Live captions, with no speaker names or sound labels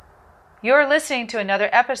You're listening to another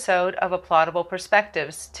episode of Applaudable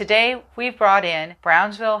Perspectives. Today, we've brought in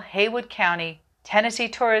Brownsville, Haywood County, Tennessee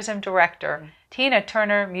Tourism Director, Tina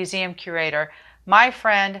Turner Museum Curator, my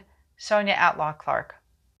friend, Sonia Outlaw Clark.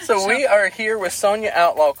 So we are here with Sonia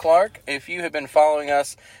Outlaw Clark. If you have been following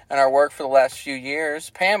us and our work for the last few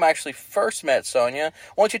years, Pam actually first met Sonia.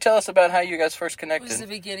 Why don't you tell us about how you guys first connected? It was the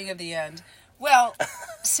beginning of the end. Well,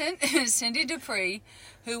 Cindy Dupree,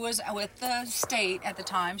 who was with the state at the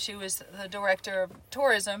time, she was the director of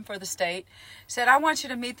tourism for the state, said, I want you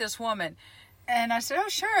to meet this woman. And I said, oh,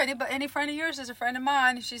 sure, any friend of yours is a friend of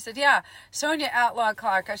mine. And she said, yeah, Sonia Outlaw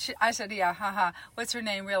Clark. I said, yeah, haha, what's her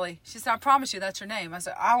name really? She said, I promise you that's her name. I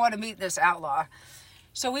said, I want to meet this outlaw.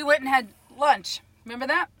 So we went and had lunch. Remember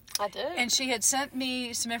that? I do. And she had sent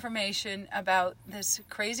me some information about this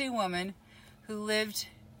crazy woman who lived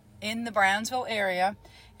in the Brownsville area,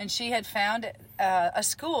 and she had found a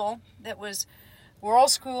school that was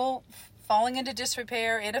World School falling into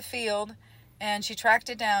disrepair in a field, and she tracked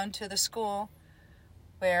it down to the school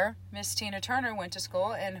where Miss Tina Turner went to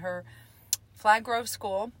school, and her Flag Grove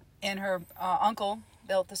School, and her uncle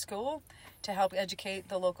built the school to help educate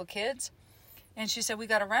the local kids. And she said, we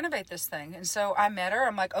got to renovate this thing. And so I met her.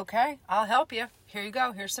 I'm like, okay, I'll help you. Here you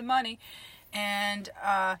go. Here's some money. And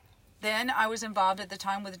then I was involved at the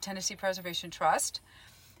time with the Tennessee Preservation Trust,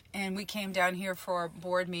 and we came down here for a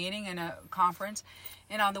board meeting and a conference.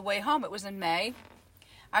 And on the way home, it was in May,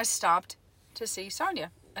 I stopped to see Sonia.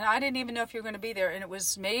 And I didn't even know if you were going to be there, and it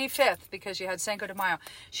was May 5th because you had Cinco de Mayo.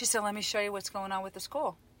 She said, let me show you what's going on with the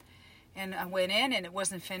school. And I went in, and it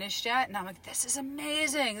wasn't finished yet, and I'm like, this is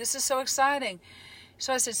amazing. This is so exciting.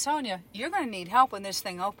 So I said, Sonia, you're going to need help when this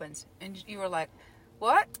thing opens. And you were like,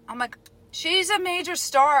 what? I'm like, she's a major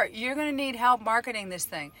star. You're going to need help marketing this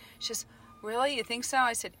thing. She says, really? You think so?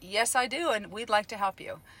 I said, yes, I do, and we'd like to help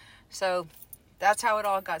you. So that's how it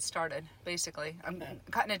all got started, basically. I'm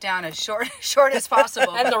cutting it down as short as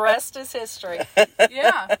possible. And the rest is history.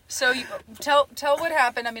 Yeah. So tell what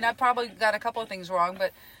happened. I mean, I probably got a couple of things wrong,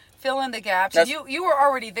 but fill in the gaps. You were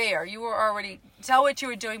already there. Tell what you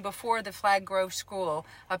were doing before the Flag Grove School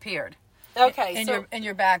appeared. Okay. In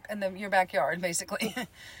your backyard, basically.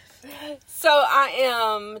 So I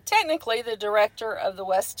am technically the director of the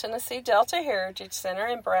West Tennessee Delta Heritage Center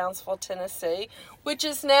in Brownsville, Tennessee, which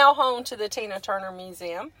is now home to the Tina Turner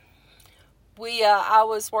Museum. I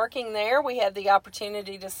was working there. We had the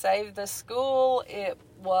opportunity to save the school. It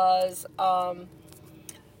was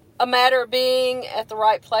a matter of being at the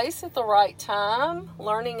right place at the right time,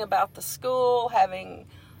 learning about the school, having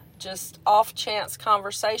just off-chance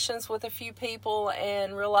conversations with a few people,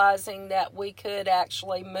 and realizing that we could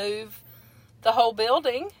actually move the whole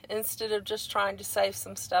building instead of just trying to save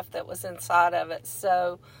some stuff that was inside of it.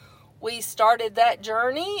 So we started that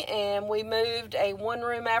journey, and we moved a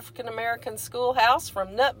one-room African-American schoolhouse from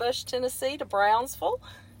Nutbush, Tennessee to Brownsville.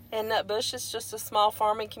 And Nutbush is just a small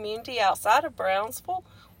farming community outside of Brownsville.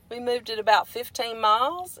 We moved it about 15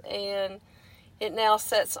 miles, and it now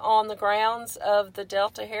sits on the grounds of the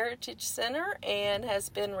Delta Heritage Center and has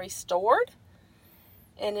been restored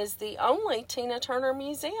and is the only Tina Turner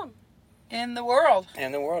museum. In the world.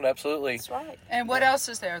 In the world, absolutely. That's right. And what else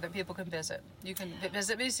is there that people can visit? You can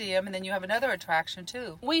visit museum, and then you have another attraction,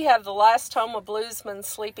 too. We have the last home of bluesman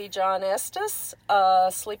Sleepy John Estes.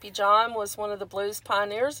 Sleepy John was one of the blues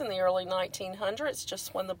pioneers in the early 1900s,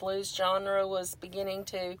 just when the blues genre was beginning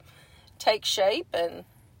to take shape and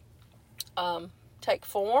take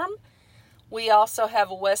form. We also have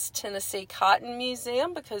a West Tennessee Cotton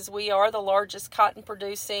Museum because we are the largest cotton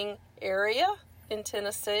producing area in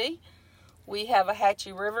Tennessee. We have a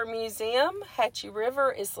Hatchie River Museum. Hatchie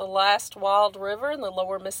River is the last wild river in the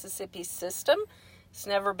lower Mississippi system. It's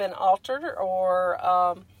never been altered or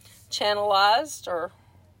channelized or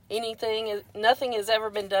anything. Nothing has ever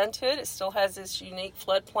been done to it. It still has this unique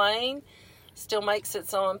floodplain, still makes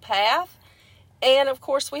its own path. And, of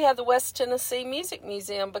course, we have the West Tennessee Music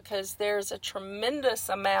Museum because there's a tremendous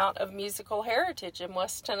amount of musical heritage in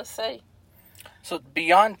West Tennessee. So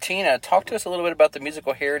beyond Tina, talk to us a little bit about the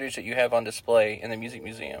musical heritage that you have on display in the Music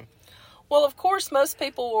Museum. Well, of course, most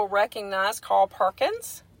people will recognize Carl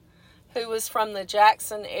Perkins, who was from the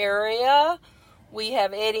Jackson area. We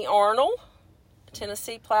have Eddie Arnold,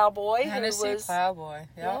 Tennessee Plowboy. Plowboy,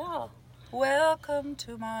 yeah. Welcome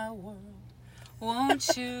to my world.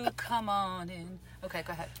 Won't you come on in? Okay,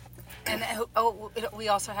 go ahead. And we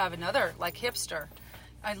also have another, like, hipster,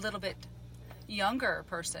 a little bit younger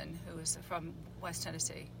person who is from West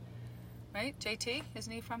Tennessee. Right? JT,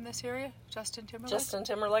 isn't he from this area? Justin Timberlake? Justin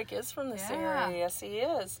Timberlake is from this area. Yes, he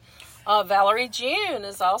is. Valerie June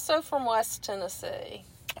is also from West Tennessee.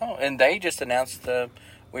 Oh, and they just announced the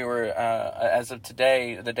we were, as of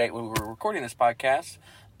today, the date we were recording this podcast,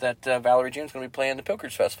 that Valerie June's going to be playing the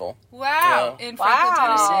Pilgrims Festival. Wow, in Franklin,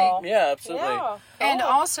 Tennessee. Yeah, absolutely. Yeah, cool. And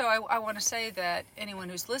also, I want to say that anyone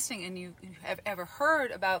who's listening and you have ever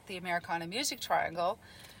heard about the Americana Music Triangle,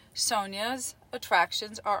 Sonia's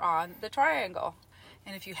attractions are on the Triangle.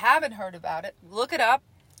 And if you haven't heard about it, look it up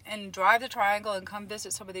and drive the Triangle and come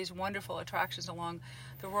visit some of these wonderful attractions along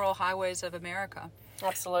the rural highways of America.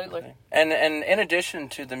 Absolutely. And in addition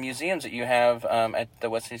to the museums that you have at the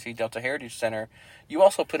West Tennessee Delta Heritage Center, you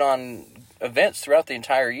also put on events throughout the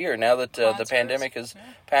entire year. Now that the pandemic is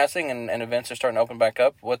passing and events are starting to open back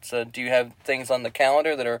up, do you have things on the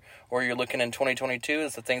calendar that are, or you're looking in 2022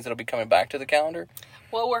 as the things that will be coming back to the calendar?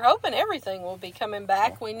 Well, we're hoping everything will be coming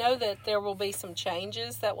back. We know that there will be some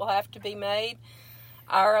changes that will have to be made.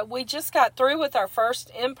 We just got through with our first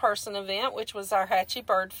in-person event, which was our Hatchie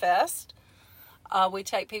Bird Fest. We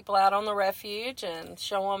take people out on the refuge and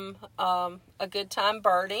show them a good time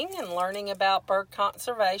birding and learning about bird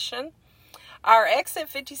conservation. Our Exit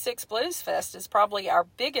 56 Blues Fest is probably our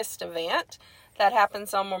biggest event. That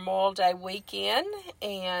happens on Memorial Day weekend,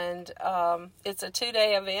 and it's a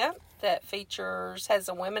 2-day event that has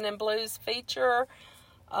a Women in Blues feature.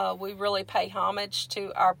 We really pay homage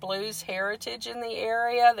to our blues heritage in the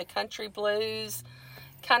area. The country blues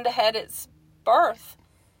kind of had its birth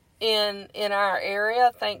in our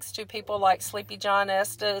area, thanks to people like Sleepy John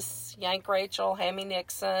Estes, Yank Rachel, Hammy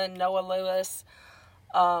Nixon, Noah Lewis,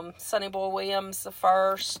 Sonny Boy Williams the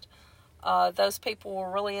first. Those people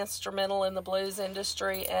were really instrumental in the blues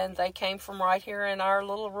industry, and they came from right here in our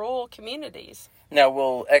little rural communities. Now,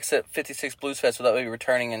 will Exit 56 Blues Fest, will that be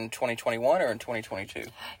returning in 2021 or in 2022?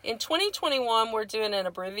 In 2021, we're doing an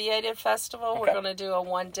abbreviated festival. Okay. We're going to do a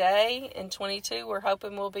 1-day. In 2022, we're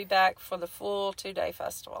hoping we'll be back for the full 2-day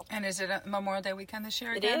festival. And is it a Memorial Day weekend this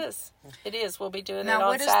year It again? is. It is. We'll be doing it now,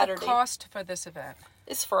 on Saturday. Now, what is the cost for this event?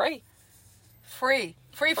 It's free. Free.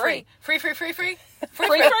 Free.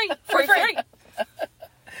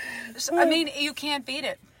 So, I mean, you can't beat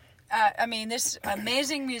it. This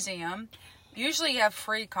amazing museum. Usually you have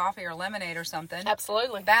free coffee or lemonade or something.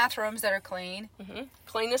 Absolutely. Bathrooms that are clean. Mm-hmm.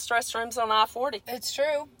 Cleanest restrooms on I-40. It's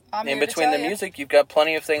true. In between the music, you've got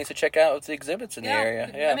plenty of things to check out with the exhibits in the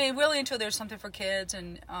area. Yeah. I mean, really until there's something for kids.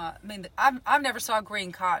 And I've never saw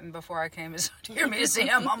green cotton before I came to your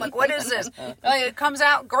museum. I'm like, what is this? It comes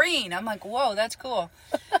out green. I'm like, whoa, that's cool.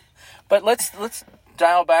 But let's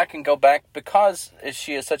dial back and go back, because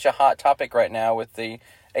she is such a hot topic right now with the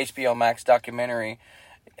HBO Max documentary.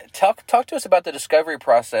 Talk to us about the discovery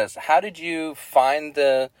process. How did you find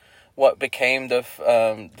what became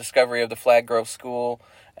the discovery of the Flag Grove School,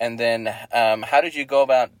 and then how did you go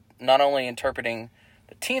about not only interpreting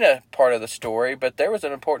the Tina part of the story, but there was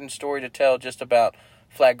an important story to tell just about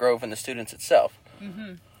Flag Grove and the students itself.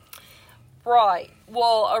 Mm-hmm. Right.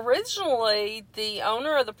 Well, originally the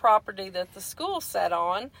owner of the property that the school sat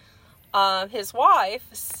on, his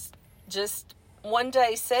wife just one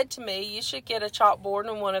day said to me, you should get a chalkboard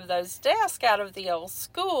and one of those desks out of the old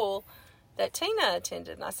school that Tina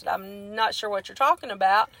attended. And I said, I'm not sure what you're talking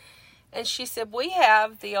about. And she said, we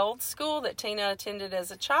have the old school that Tina attended as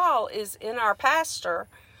a child is in our pasture.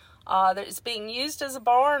 That is being used as a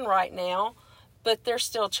barn right now, but there's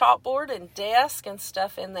still chalkboard and desk and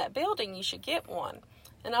stuff in that building. You should get one.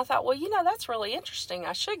 And I thought, well, that's really interesting.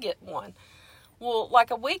 I should get one. Well, like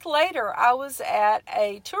a week later, I was at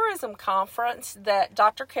a tourism conference that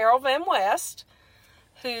Dr. Carol Van West,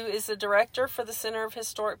 who is the director for the Center of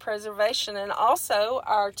Historic Preservation and also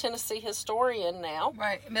our Tennessee historian now.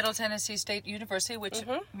 Right, Middle Tennessee State University, which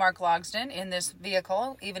Mark Logsdon, in this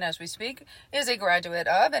vehicle, even as we speak, is a graduate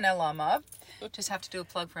of and alum of. Just have to do a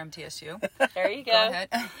plug for MTSU. There you go. Go ahead.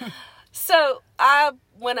 So I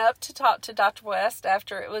went up to talk to Dr. West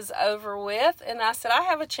after it was over with, and I said, I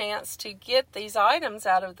have a chance to get these items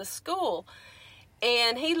out of the school.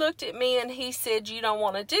 And he looked at me and he said, you don't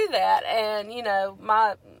want to do that. And,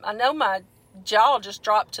 I know my jaw just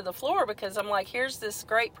dropped to the floor, because I'm like, here's this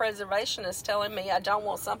great preservationist telling me I don't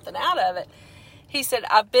want something out of it. He said,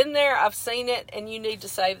 I've been there, I've seen it, and you need to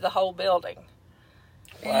save the whole building.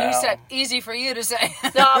 Wow. And you said, easy for you to say.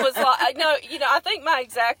 No, I was like, no, I think my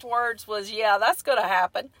exact words was, yeah, that's going to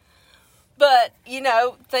happen. But,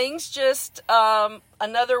 things just,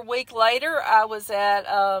 another week later, I was at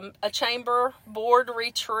a chamber board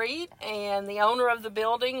retreat, and the owner of the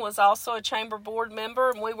building was also a chamber board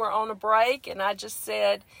member, and we were on a break, and I just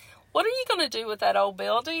said, what are you going to do with that old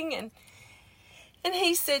building? And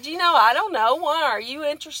he said, I don't know. Why? Are you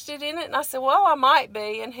interested in it? And I said, well, I might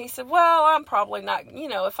be. And he said, well, I'm probably not,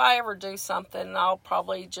 if I ever do something, I'll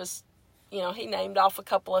probably just, he named off a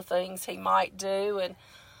couple of things he might do. And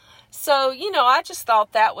So, I just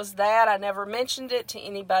thought that was that. I never mentioned it to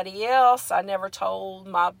anybody else. I never told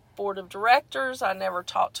my board of directors. I never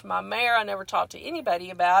talked to my mayor. I never talked to anybody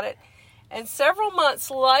about it. And several months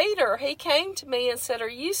later, he came to me and said, "Are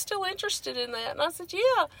you still interested in that?" And I said,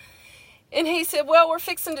 "Yeah." And he said, "Well, we're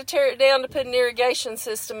fixing to tear it down to put an irrigation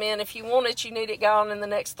system in. If you want it, you need it gone in the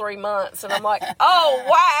next 3 months." And I'm like, "Oh,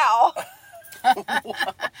 wow."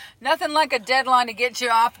 Nothing like a deadline to get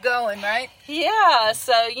you off going, right? Yeah,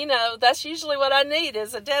 so, that's usually what I need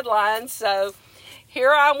is a deadline. So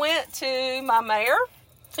here I went to my mayor,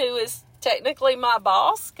 who is technically my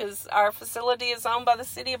boss because our facility is owned by the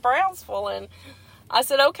city of Brownsville. And I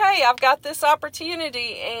said, "Okay, I've got this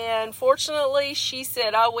opportunity." And fortunately, she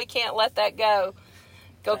said, "Oh, we can't let that go.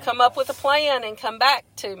 Go come up with a plan and come back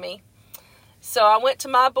to me." So I went to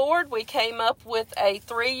my board. We came up with a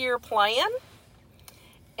 3-year plan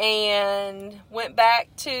and went back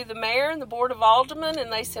to the mayor and the board of aldermen,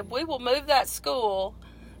 and they said, "We will move that school,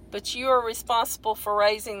 but you are responsible for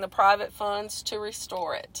raising the private funds to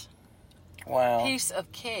restore it." Wow. Piece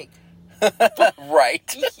of cake.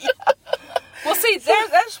 Right. Well, see,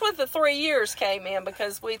 that's what the 3 years came in,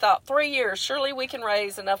 because we thought 3 years, surely we can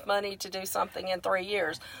raise enough money to do something in 3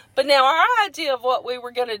 years. But now our idea of what we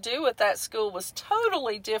were going to do with that school was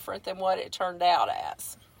totally different than what it turned out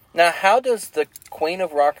as. Now, how does the Queen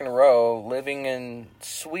of Rock and Roll, living in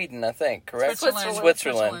Sweden, I think, correct?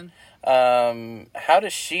 Switzerland. How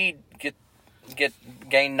does she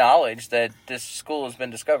gain knowledge that this school has been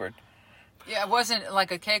discovered? Yeah, it wasn't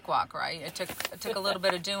like a cakewalk, right? It took a little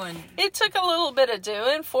bit of doing. It took a little bit of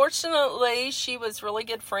doing. Fortunately, she was really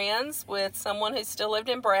good friends with someone who still lived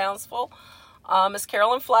in Brownsville, Miss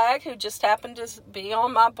Carolyn Flagg, who just happened to be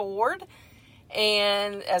on my board,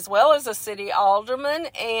 and as well as a city alderman.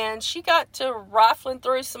 And she got to rifling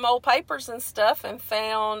through some old papers and stuff and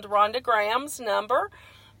found Rhonda Graham's number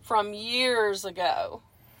from years ago.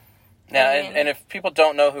 Now, and if people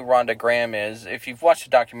don't know who Rhonda Graham is, if you've watched the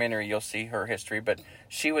documentary, you'll see her history. But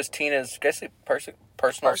she was Tina's,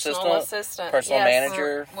 personal assistant, personal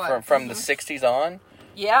manager from the 60s on.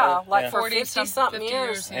 Yeah, like for 40 50-something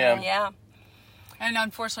years. Yeah. And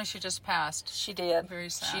unfortunately, she just passed. She did. Very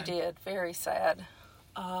sad. She did. Very sad.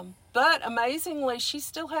 But amazingly, she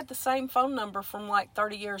still had the same phone number from like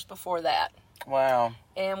 30 years before that. Wow.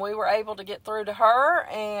 And we were able to get through to her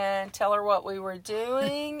and tell her what we were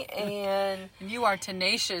doing. And you are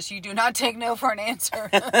tenacious. You do not take no for an answer.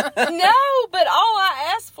 no, but all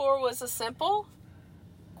I asked for was a simple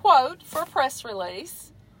quote for a press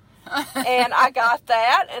release. And I got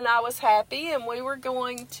that, and I was happy. And we were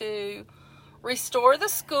going to restore the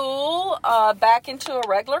school back into a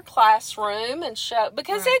regular classroom and show,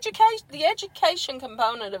 because the education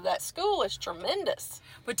component of that school is tremendous.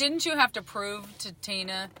 But didn't you have to prove to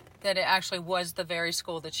Tina that it actually was the very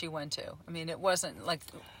school that she went to? I mean, it wasn't like...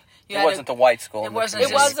 It wasn't the white school. It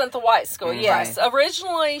wasn't the white school, yes. Right.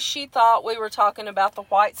 Originally, she thought we were talking about the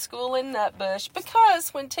white school in Nutbush,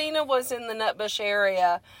 because when Tina was in the Nutbush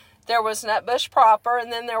area, there was Nutbush proper,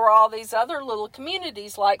 and then there were all these other little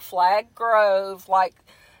communities like Flag Grove, like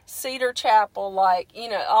Cedar Chapel, like,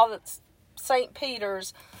 all the St.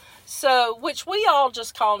 Peter's. So, which we all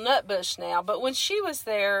just call Nutbush now. But when she was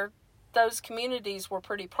there, those communities were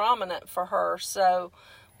pretty prominent for her. So,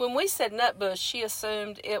 when we said Nutbush, she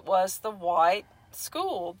assumed it was the white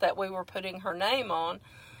school that we were putting her name on.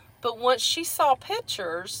 But once she saw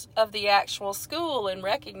pictures of the actual school and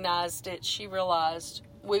recognized it, she realized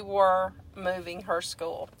we were moving her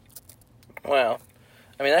school. Well,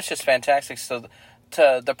 I mean, that's just fantastic. So,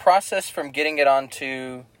 the process from getting it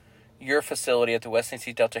onto your facility at the West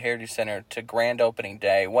Tennessee Delta Heritage Center to grand opening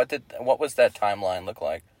day, what was that timeline look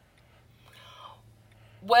like?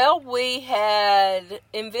 Well, we had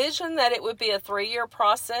envisioned that it would be a 3-year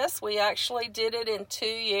process. We actually did it in 2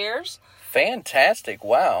 years. Fantastic.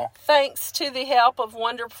 Wow. Thanks to the help of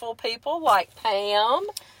wonderful people like Pam.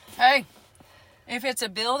 Hey, if it's a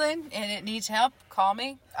building and it needs help, call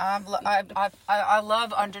me. I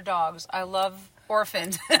love underdogs. I love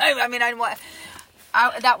orphans.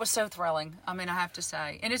 That was so thrilling. I mean, I have to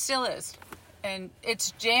say. And it still is. And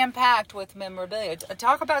it's jam-packed with memorabilia.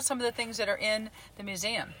 Talk about some of the things that are in the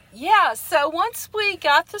museum. Yeah, so once we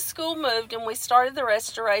got the school moved and we started the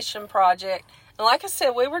restoration project, and like I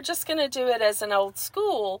said, we were just going to do it as an old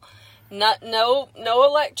school. No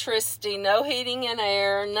electricity, no heating and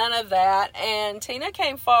air, none of that. And Tina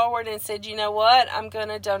came forward and said, "You know what? I'm going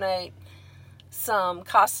to donate some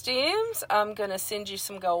costumes. I'm going to send you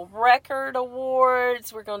some gold record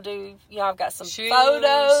awards. We're going to do, I've got some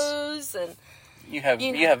photos." And you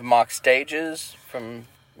have mock stages from,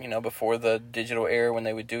 before the digital era when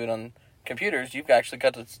they would do it on computers, you've actually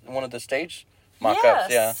got one of the stage mock-ups.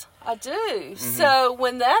 Yes, I do. So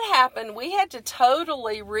when that happened, we had to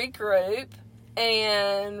totally regroup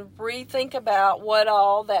and rethink about what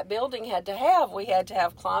all that building had to have. We had to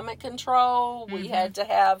have climate control. We had to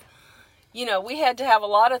have, we had to have a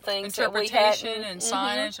lot of things. Interpretation and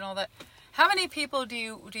signage and all that. How many people do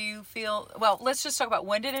you feel? Well, let's just talk about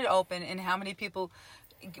when did it open, and how many people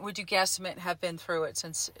would you guesstimate have been through it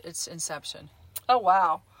since its inception? Oh,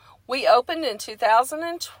 wow. We opened in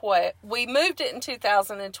 2012. We moved it in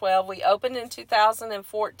 2012. We opened in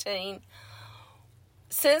 2014.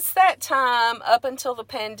 Since that time, up until the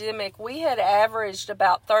pandemic, we had averaged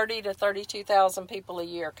about 30 to 32,000 people a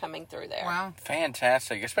year coming through there. Wow.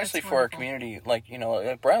 Fantastic, especially That's for a wonderful. community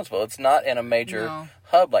like Brownsville. It's not in a major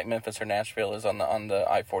hub like Memphis or Nashville is on the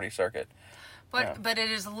I-40 circuit. But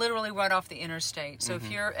it is literally right off the interstate. So if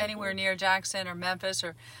you're anywhere near Jackson or Memphis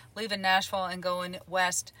or leaving Nashville and going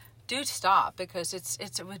west, do stop, because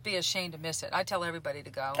it would be a shame to miss it. I tell everybody to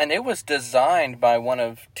go. And it was designed by one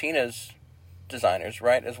of Tina's designers,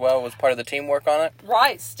 right? As well, was part of the teamwork on it.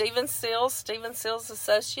 Right. Stephen Sills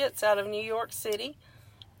Associates out of New York City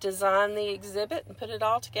designed the exhibit and put it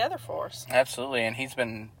all together for us. Absolutely, and he's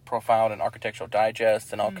been profiled in Architectural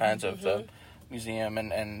Digest and all kinds of museum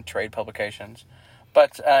and trade publications.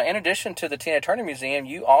 But in addition to the Tina Turner Museum,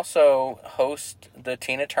 you also host the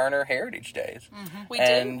Tina Turner Heritage Days. We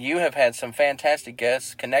And do. you have had some fantastic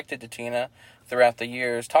guests connected to Tina throughout the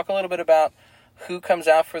years. Talk a little bit about who comes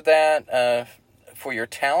out for that, for your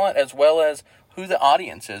talent, as well as who the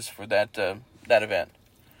audience is for that event.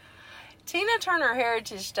 Tina Turner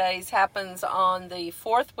Heritage Days happens on the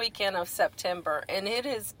fourth weekend of September, and it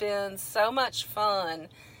has been so much fun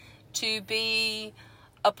to be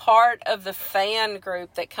a part of the fan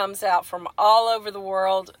group that comes out from all over the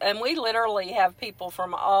world. And we literally have people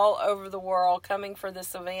from all over the world coming for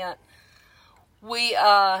this event. We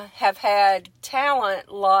have had talent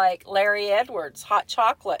like Larry Edwards, Hot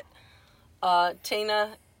Chocolate,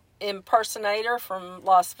 Tina impersonator from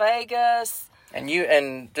Las Vegas.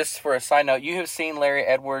 And just for a side note, you have seen Larry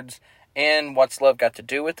Edwards in What's Love Got to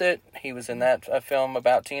Do with It. He was in that film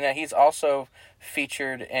about Tina. He's also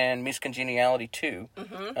featured in Miss Congeniality 2.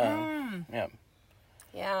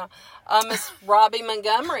 Yeah. Miss Robbie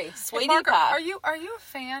Montgomery, Sweetie Mark, Pie. are you a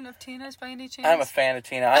fan of Tina's by any chance? I'm a fan of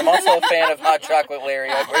Tina. I'm also a fan of Hot Chocolate Larry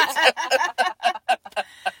Edwards.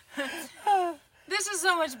 This is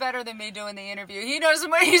so much better than me doing the interview. He knows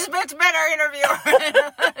he's a much better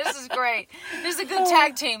interviewer. This is great. This is a good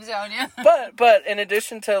tag team, Sonia. But in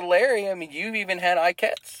addition to Larry, I mean, you've even had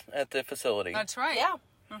Ikettes at the facility. That's right. Yeah.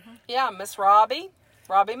 Yeah, Miss Robbie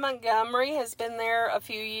Montgomery has been there a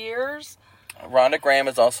few years. Rhonda Graham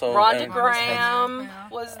is also... Rhonda Graham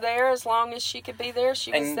was there as long as she could be there.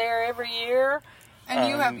 She was there every year.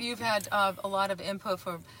 And you've had a lot of input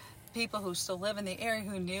from people who still live in the area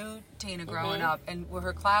who knew Tina growing up and were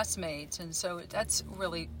her classmates, and so that's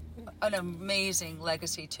really an amazing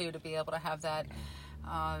legacy too, to be able to have that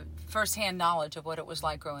first-hand knowledge of what it was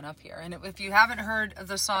like growing up here. And if you haven't heard of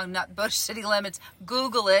the song Nutbush City Limits,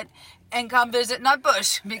 Google it and come visit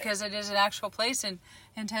Nutbush, because it is an actual place in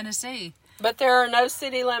Tennessee. But there are no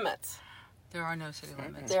city limits. There are no city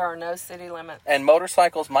limits. There are no city limits. And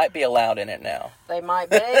motorcycles might be allowed in it now. They might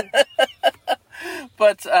be.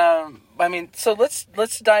 But I mean, so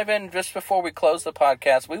let's dive in just before we close the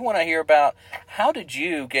podcast. We want to hear about, how did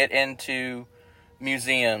you get into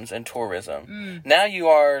museums and tourism? Now you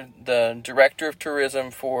are the director of tourism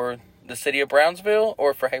for the city of Brownsville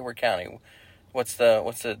or for Hayward County. What's the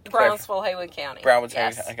Brownsville, Haywood County. Brownsville,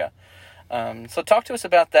 Yes. okay. So talk to us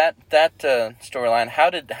about that storyline. How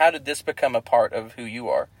did this become a part of who you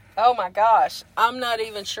are? Oh my gosh, I'm not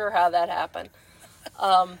even sure how that happened.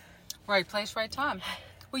 Right place, right time.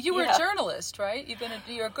 Well, you were a journalist, right?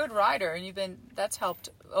 You're a good writer, and that's helped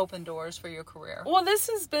open doors for your career. Well,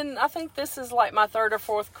 I think this is like my third or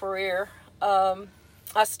fourth career.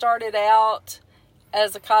 I started out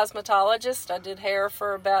as a cosmetologist. I did hair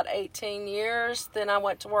for about 18 years. Then I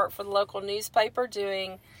went to work for the local newspaper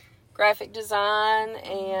doing graphic design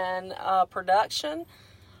and production.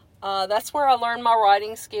 That's where I learned my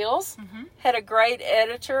writing skills. Had a great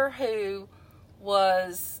editor who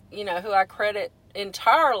was, who I credit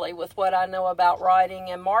entirely with what I know about writing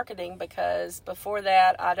and marketing, because before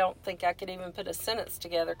that, I don't think I could even put a sentence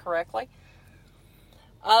together correctly.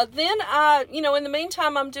 Then in the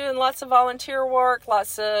meantime, I'm doing lots of volunteer work,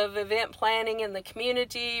 lots of event planning in the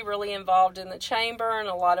community, really involved in the chamber and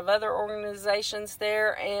a lot of other organizations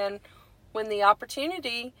there. And when the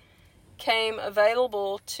opportunity came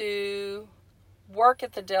available to work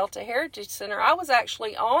at the Delta Heritage Center, I was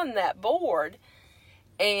actually on that board.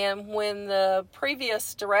 And when the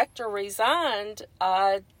previous director resigned,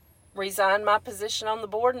 I resigned my position on the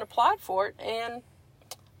board and applied for it, and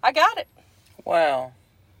I got it. Wow.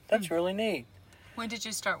 That's really neat. When did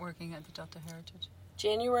you start working at the Delta Heritage?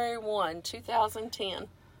 January 1, 2010.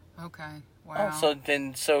 Okay. Wow.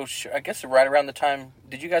 I guess right around the time,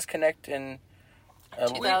 did you guys connect in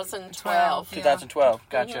 2012. 2012?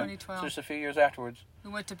 Gotcha. 2012. So just a few years afterwards.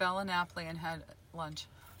 We went to Bella Napoli and had lunch.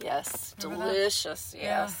 Yes, Remember that? delicious,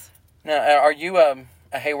 yes. Now, are you a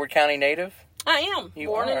Hayward County native? I am. You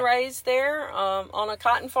Born and are. raised there on a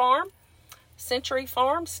cotton farm, Century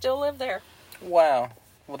Farm, still live there. Wow.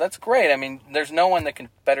 Well, that's great. I mean, there's no one that can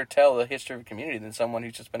better tell the history of a community than someone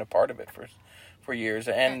who's just been a part of it for years.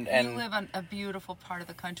 And you live on a beautiful part of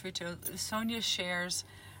the country, too. Sonia shares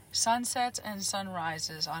sunsets and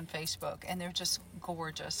sunrises on Facebook, and they're just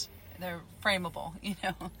gorgeous. They're frameable, you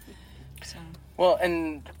know. So. Well,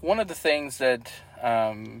 and one of the things that,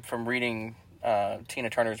 from reading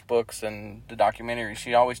Tina Turner's books and the documentary,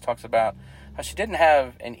 she always talks about how she didn't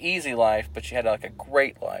have an easy life, but she had like a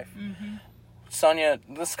great life. Mm-hmm. Sonia,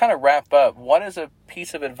 let's kind of wrap up. What is a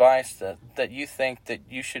piece of advice that you think that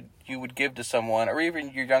you would give to someone, or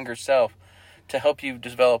even your younger self, to help you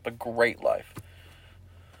develop a great life?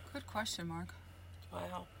 Good question, Mark.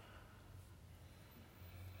 Wow.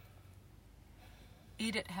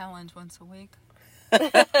 Eat at Helen's once a week.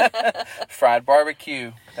 Fried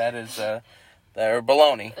barbecue. That is, or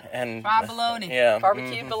bologna. And Fried bologna. Yeah.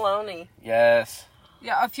 Barbecue bologna. Yes.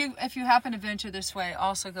 Yeah, if you happen to venture this way,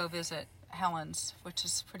 also go visit Helen's, which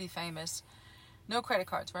is pretty famous. No credit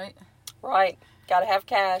cards, right? Right. Got to have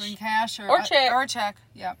cash. Bring cash Or check. Or a check,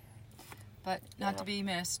 yep. But not to be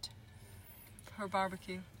missed. Her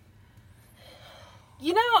barbecue.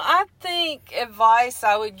 You know, I think advice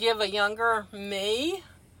I would give a younger me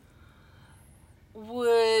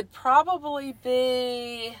would probably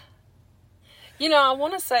be, you know, I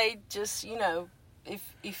want to say just, you know,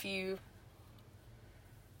 if you...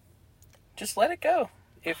 Just let it go.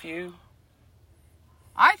 If you...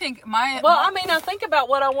 I think I think about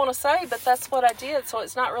what I want to say, but that's what I did, so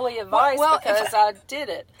it's not really advice because I did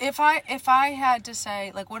it. If I had to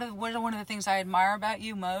say, like, what are one of the things I admire about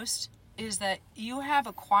you most is that you have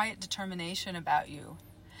a quiet determination about you,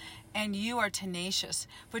 and you are tenacious,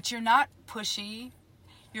 but you're not pushy.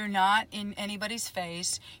 You're not in anybody's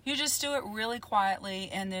face. You just do it really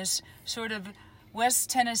quietly in this sort of West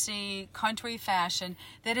Tennessee country fashion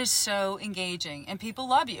that is so engaging, and people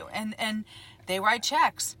love you, and they write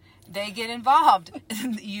checks, they get involved.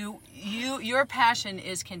 Your passion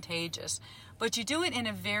is contagious, but you do it in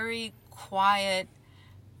a very quiet,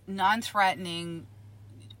 non-threatening,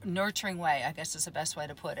 nurturing way, I guess is the best way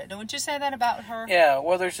to put it. Don't you say that about her? Yeah,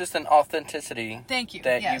 well, there's just an authenticity. Thank you.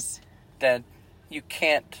 That Yes. that you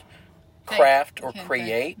can't craft or can't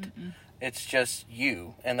create. It's just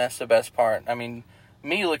you, and that's the best part. I mean,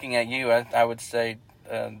 me looking at you, I would say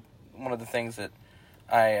one of the things that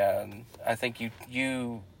I think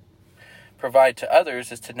you provide to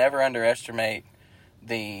others is to never underestimate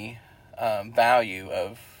the value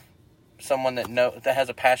of someone that has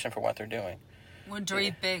a passion for what they're doing. Would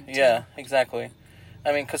dream big, too. Yeah, exactly.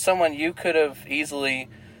 I mean, because you could have easily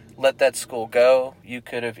let that school go. You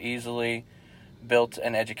could have easily built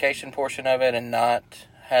an education portion of it and not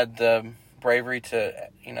had the bravery to,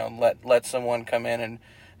 let someone come in and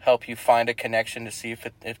help you find a connection to see if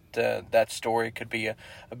that story could be a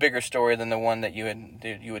bigger story than the one that you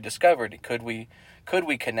had discovered. Could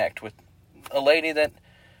we connect with a lady that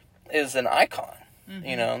is an icon?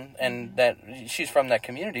 And that she's from that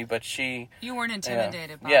community, but you weren't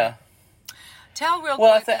intimidated by it. Yeah. Tell real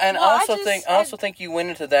quick. I also think you went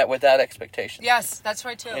into that without expectations. Yes, that's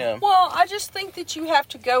right too. Yeah. Well, I just think that you have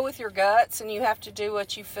to go with your guts and you have to do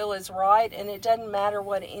what you feel is right, and it doesn't matter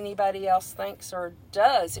what anybody else thinks or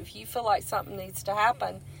does. If you feel like something needs to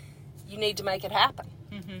happen, you need to make it happen.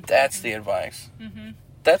 Mm-hmm. That's the advice. Mm-hmm.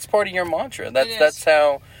 That's part of your mantra. That's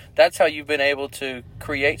how you've been able to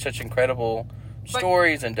create such incredible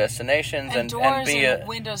stories and destinations and doors and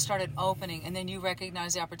windows started opening, and then you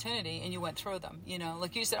recognized the opportunity and you went through them.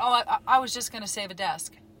 Like you said, I was just going to save a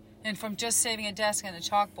desk, and from just saving a desk and a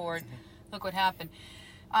chalkboard, look what happened.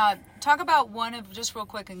 Talk about just real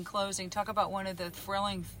quick in closing, talk about one of the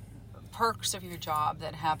thrilling perks of your job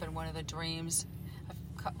that happened, one of the dreams,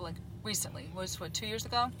 like recently, was 2 years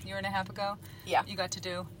ago, year and a half ago? Yeah. You got to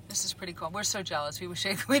do. This is pretty cool. We're so jealous. We wish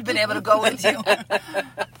we'd been able to go with you.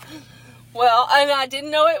 Well, and I didn't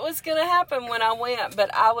know it was going to happen when I went,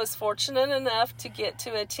 but I was fortunate enough to get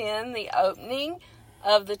to attend the opening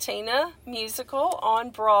of the Tina musical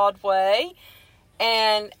on Broadway.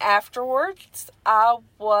 And afterwards, I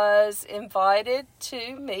was invited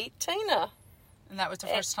to meet Tina. And that was the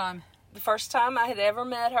first time. The first time I had ever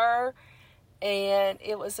met her, and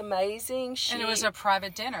it was amazing. And it was a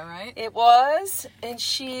private dinner, right? It was, and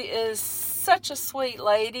she is such a sweet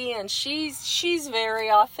lady, and she's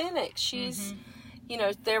very authentic. She's, you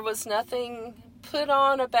know, there was nothing put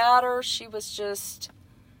on about her. She was just,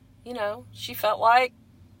 you know, she felt like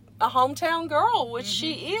a hometown girl, which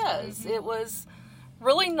she is. It was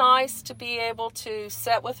really nice to be able to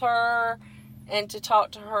sit with her and to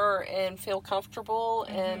talk to her and feel comfortable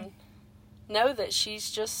and know that she's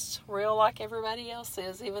just real like everybody else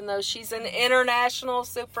is, even though she's an international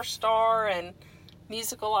superstar and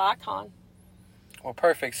musical icon. Well,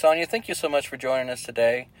 perfect. Sonia, thank you so much for joining us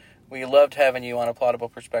today. We loved having you on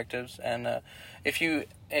Applaudable Perspectives. And if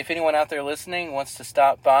anyone out there listening wants to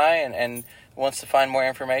stop by and wants to find more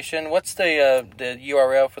information, what's the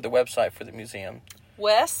URL for the website for the museum?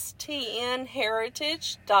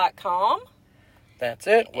 WestTNHeritage.com. That's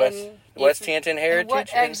it. West Teaneton Heritage. And what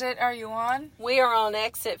exit are you on? We are on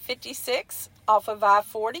exit 56 off of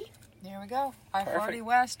I-40. There we go. I-40 Perfect.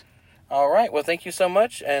 West. All right. Well, thank you so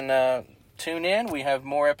much. And tune in. We have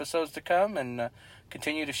more episodes to come and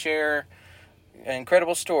continue to share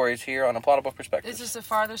incredible stories here on Applaudable Perspectives. This is the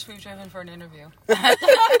farthest we've driven for an interview.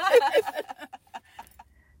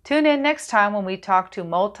 Tune in next time when we talk to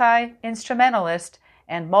multi-instrumentalist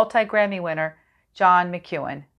and multi-Grammy winner John McEuen.